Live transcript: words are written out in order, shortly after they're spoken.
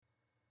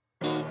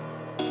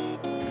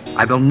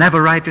I will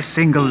never write a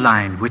single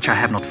line which I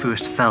have not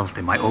first felt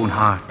in my own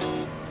heart.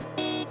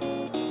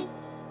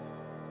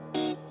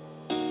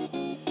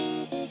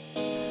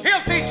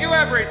 He'll teach you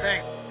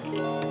everything.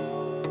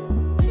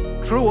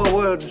 Truer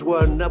words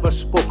were never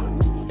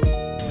spoken.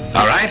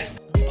 All right.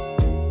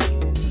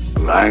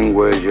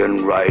 Language and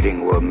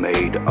writing were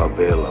made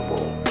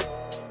available.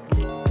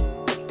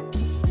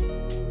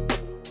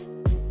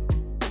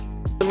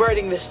 I'm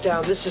writing this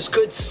down. This is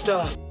good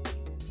stuff.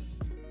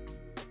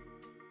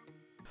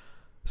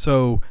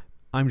 So,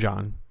 I'm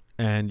John,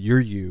 and you're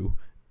you,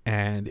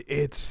 and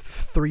it's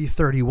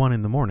 3:31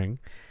 in the morning,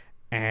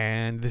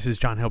 and this is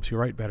John Helps You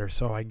Write Better,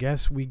 so I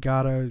guess we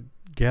gotta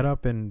get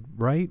up and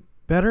write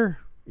better?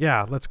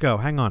 Yeah, let's go.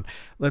 Hang on.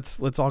 Let's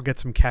all get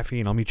some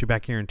caffeine. I'll meet you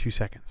back here in 2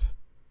 seconds.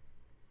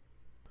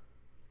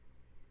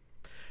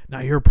 Now,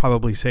 you're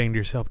probably saying to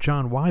yourself,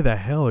 John, why the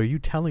hell are you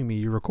telling me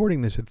you're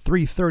recording this at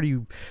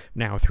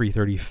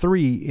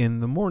 3:33 in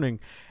the morning?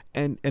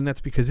 And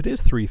that's because it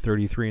is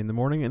 3:33 in the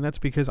morning, and that's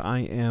because I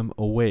am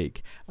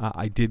awake.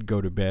 I did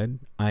go to bed.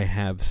 I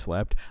have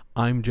slept.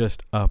 I'm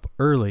just up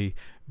early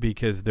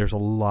because there's a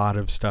lot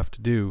of stuff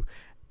to do,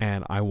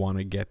 and I want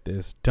to get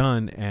this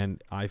done.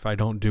 And if I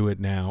don't do it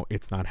now,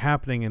 it's not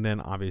happening, and then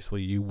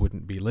obviously you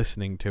wouldn't be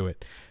listening to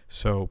it.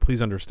 So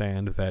please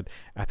understand that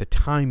at the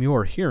time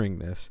you're hearing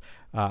this,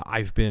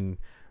 I've been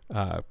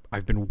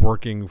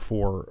working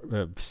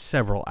for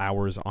several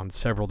hours on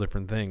several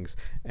different things,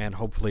 and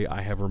hopefully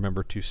I have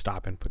remembered to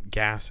stop and put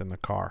gas in the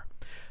car.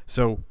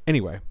 So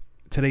anyway,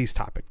 today's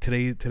topic,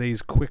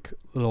 today's quick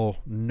little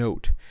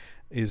note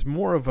is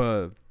more of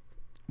a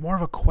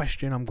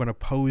question I'm going to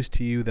pose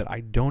to you that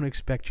I don't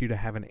expect you to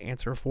have an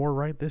answer for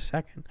right this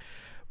second,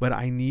 but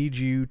I need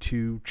you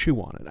to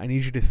chew on it. I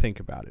need you to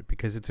think about it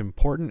because it's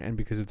important and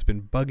because it's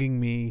been bugging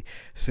me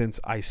since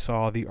I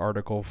saw the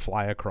article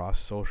fly across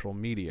social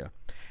media.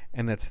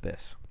 And that's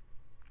this.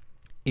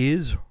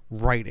 Is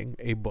writing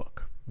a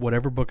book,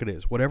 whatever book it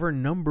is, whatever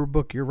number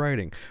book you're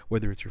writing,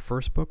 whether it's your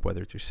first book,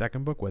 whether it's your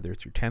second book, whether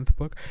it's your 10th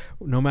book,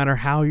 no matter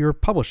how you're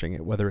publishing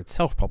it, whether it's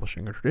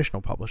self-publishing or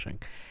traditional publishing,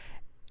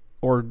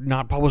 or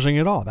not publishing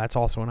at all, that's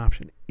also an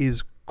option,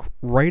 is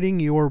writing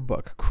your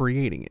book,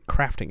 creating it,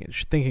 crafting it,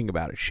 thinking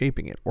about it,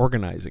 shaping it,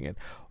 organizing it,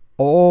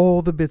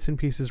 all the bits and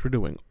pieces we're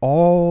doing,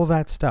 all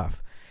that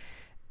stuff.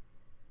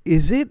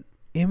 Is it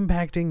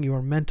impacting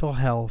your mental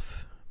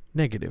health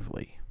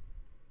negatively?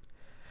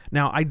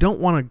 Now, I don't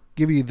want to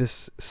give you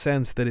this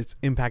sense that it's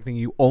impacting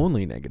you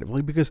only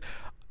negatively, because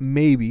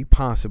maybe,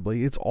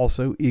 possibly, it's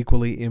also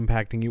equally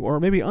impacting you, or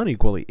maybe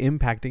unequally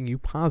impacting you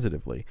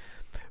positively.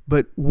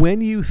 But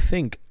when you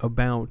think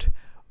about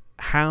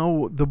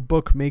how the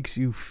book makes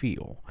you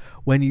feel,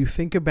 when you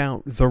think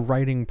about the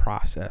writing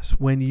process,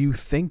 when you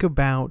think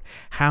about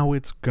how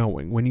it's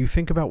going, when you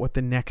think about what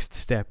the next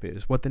step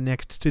is, what the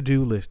next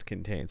to-do list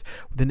contains,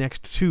 the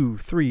next 2,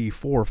 3,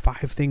 4,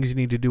 5 things you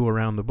need to do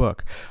around the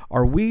book,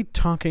 are we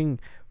talking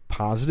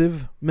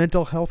positive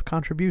mental health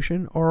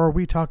contribution, or are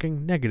we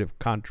talking negative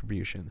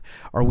contribution?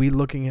 Are we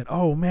looking at,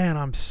 oh man,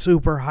 I'm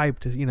super hyped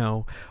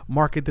to,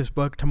 market this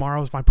book.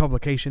 Tomorrow's my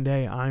publication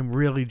day. I'm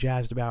really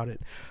jazzed about it.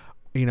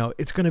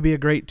 It's going to be a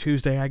great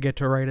Tuesday. I get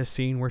to write a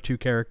scene where 2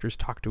 characters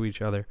talk to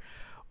each other.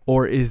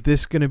 Or is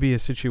this going to be a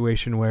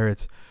situation where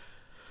it's,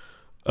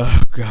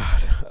 oh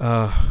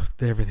God,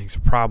 everything's a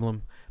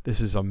problem. This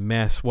is a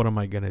mess. What am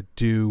I going to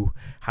do?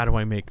 How do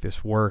I make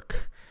this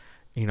work?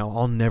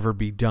 I'll never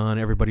be done.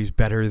 Everybody's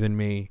better than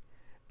me.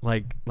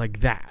 Like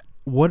that.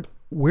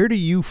 Where do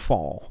you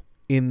fall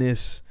in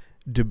this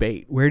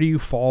debate? Where do you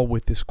fall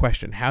with this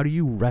question? How do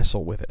you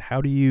wrestle with it?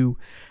 How do you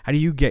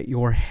get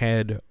your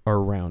head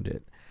around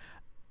it?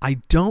 I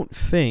don't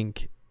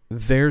think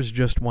there's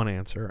just one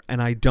answer,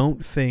 and I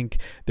don't think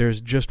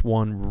there's just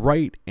one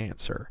right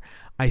answer.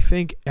 I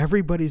think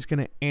everybody's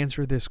going to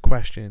answer this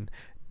question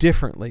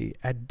differently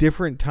at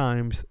different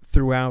times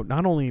throughout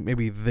not only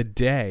maybe the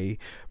day,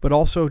 but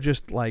also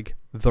just like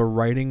the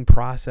writing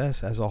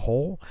process as a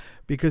whole,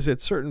 because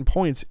at certain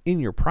points in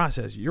your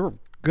process, you're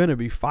going to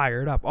be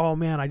fired up. Oh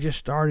man, I just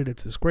started.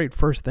 It's this great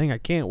first thing. I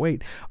can't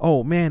wait.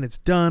 Oh man, it's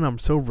done. I'm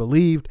so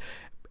relieved.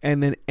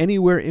 And then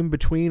anywhere in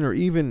between, or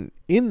even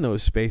in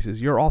those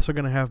spaces, you're also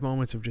going to have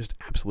moments of just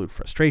absolute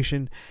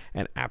frustration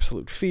and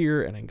absolute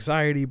fear and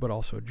anxiety, but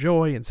also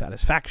joy and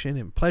satisfaction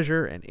and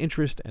pleasure and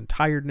interest and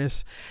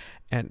tiredness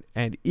and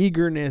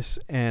eagerness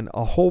and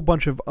a whole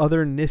bunch of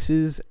other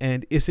nisses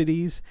and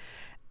issities.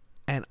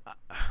 And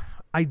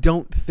I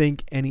don't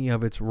think any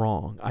of it's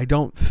wrong. I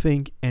don't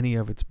think any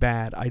of it's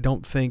bad. I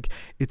don't think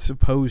it's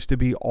supposed to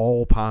be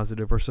all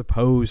positive or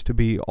supposed to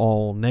be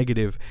all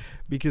negative,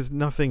 because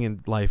nothing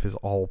in life is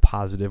all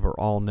positive or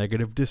all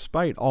negative,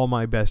 despite all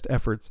my best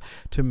efforts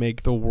to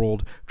make the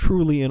world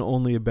truly and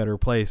only a better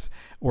place,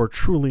 or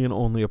truly and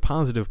only a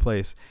positive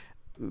place.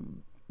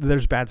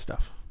 There's bad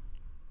stuff.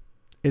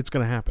 It's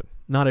going to happen.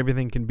 Not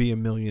everything can be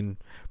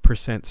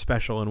 1,000,000%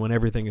 special, and when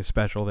everything is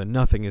special, then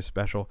nothing is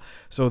special.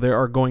 So there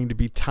are going to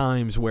be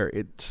times where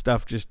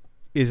stuff just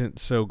isn't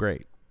so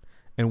great,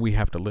 and we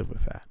have to live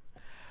with that.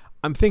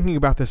 I'm thinking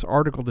about this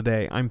article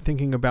today. I'm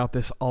thinking about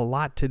this a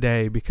lot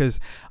today because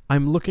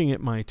I'm looking at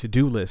my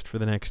to-do list for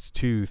the next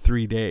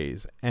 2-3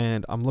 days,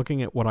 and I'm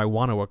looking at what I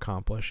want to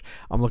accomplish.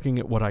 I'm looking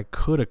at what I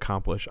could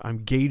accomplish. I'm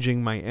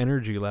gauging my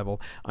energy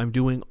level. I'm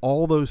doing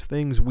all those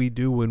things we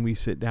do when we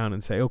sit down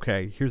and say,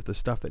 okay, here's the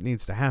stuff that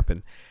needs to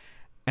happen.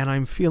 And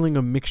I'm feeling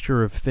a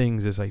mixture of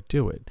things as I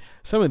do it.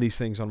 Some of these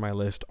things on my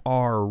list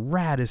are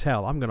rad as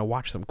hell. I'm going to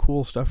watch some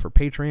cool stuff for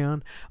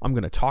Patreon. I'm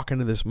going to talk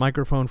into this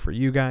microphone for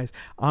you guys.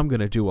 I'm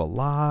going to do a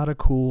lot of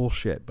cool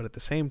shit. But at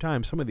the same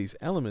time, some of these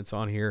elements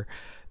on here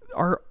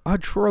are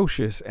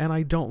atrocious and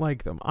I don't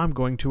like them. I'm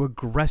going to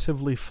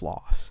aggressively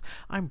floss.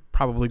 I'm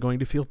probably going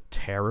to feel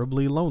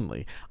terribly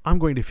lonely. I'm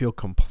going to feel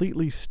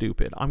completely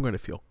stupid. I'm going to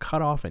feel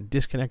cut off and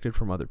disconnected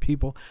from other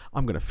people.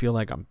 I'm going to feel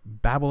like I'm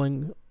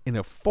babbling in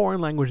a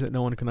foreign language that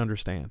no one can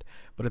understand.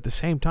 But at the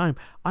same time,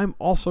 I'm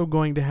also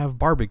going to have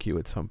barbecue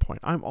at some point.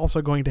 I'm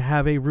also going to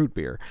have a root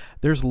beer.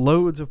 There's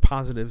loads of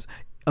positives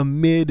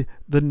amid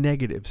the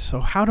negatives.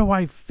 So how do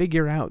I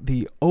figure out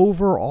the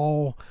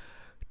overall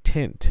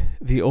tint,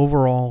 the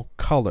overall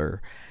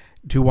color?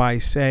 Do I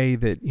say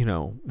that,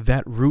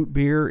 that root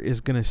beer is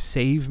going to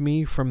save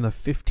me from the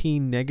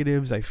 15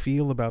 negatives I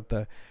feel about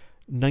the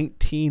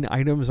 19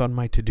 items on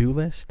my to-do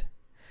list?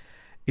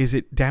 Is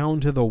it down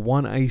to the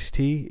one iced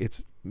tea?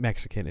 It's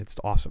Mexican. It's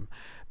awesome.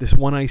 This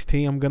one iced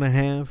tea I'm going to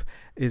have,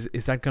 is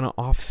that going to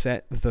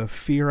offset the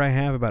fear I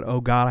have about,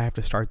 oh God, I have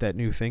to start that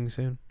new thing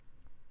soon?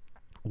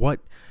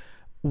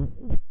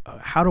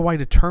 How do I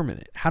determine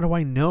it? How do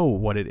I know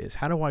what it is?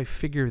 How do I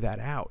figure that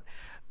out?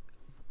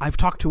 I've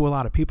talked to a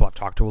lot of people. I've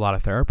talked to a lot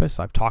of therapists.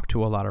 I've talked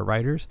to a lot of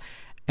writers,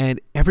 and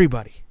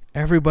everybody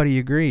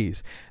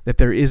agrees that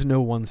there is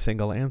no one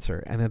single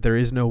answer and that there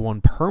is no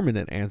one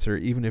permanent answer,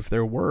 even if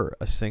there were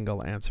a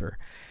single answer.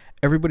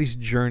 Everybody's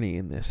journey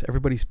in this,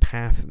 everybody's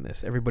path in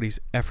this, everybody's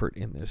effort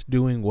in this,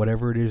 doing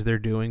whatever it is they're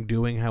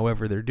doing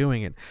however they're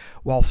doing it,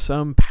 while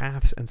some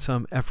paths and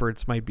some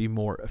efforts might be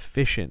more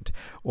efficient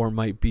or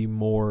might be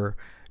more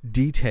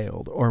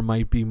detailed or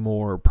might be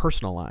more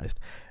personalized.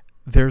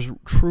 There's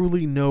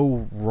truly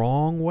no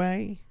wrong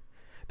way.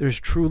 There's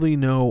truly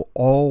no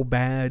all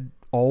bad,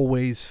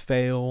 always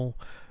fail,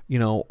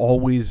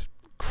 always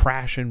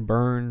crash and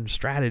burn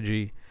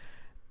strategy.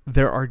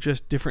 There are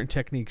just different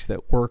techniques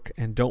that work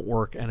and don't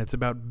work, and it's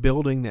about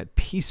building that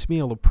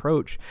piecemeal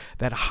approach,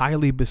 that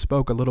highly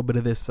bespoke, a little bit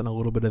of this and a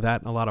little bit of that,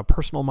 and a lot of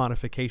personal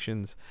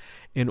modifications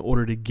in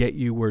order to get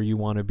you where you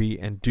want to be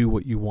and do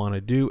what you want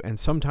to do. And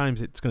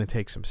sometimes it's going to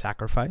take some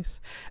sacrifice,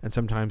 and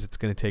sometimes it's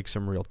going to take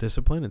some real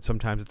discipline, and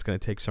sometimes it's going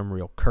to take some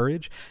real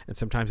courage, and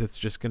sometimes it's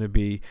just going to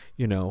be,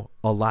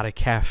 a lot of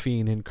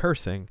caffeine and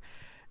cursing.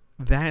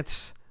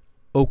 That's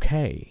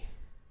okay.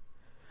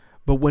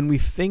 But when we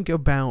think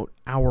about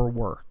our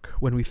work,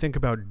 when we think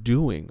about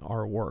doing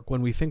our work,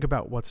 when we think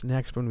about what's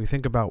next, when we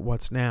think about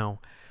what's now,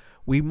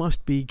 we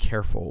must be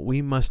careful.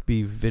 We must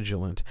be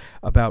vigilant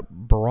about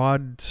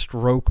broad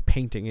stroke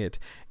painting it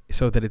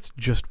so that it's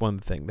just one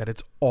thing, that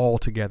it's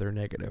altogether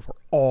negative or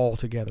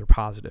altogether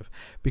positive.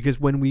 Because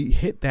when we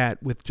hit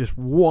that with just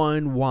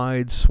one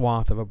wide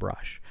swath of a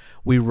brush,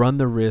 we run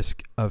the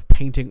risk of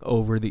painting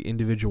over the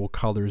individual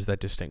colors that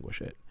distinguish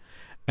it.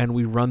 And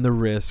we run the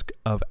risk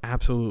of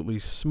absolutely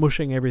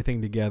smushing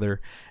everything together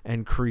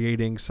and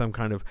creating some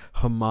kind of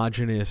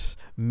homogeneous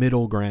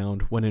middle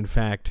ground when in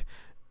fact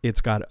it's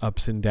got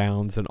ups and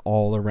downs and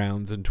all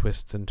arounds and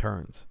twists and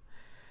turns.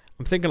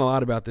 I'm thinking a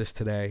lot about this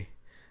today,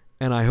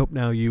 and I hope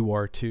now you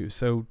are too.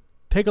 So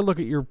take a look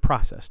at your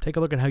process. Take a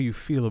look at how you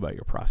feel about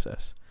your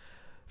process.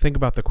 Think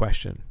about the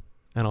question,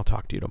 and I'll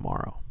talk to you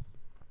tomorrow.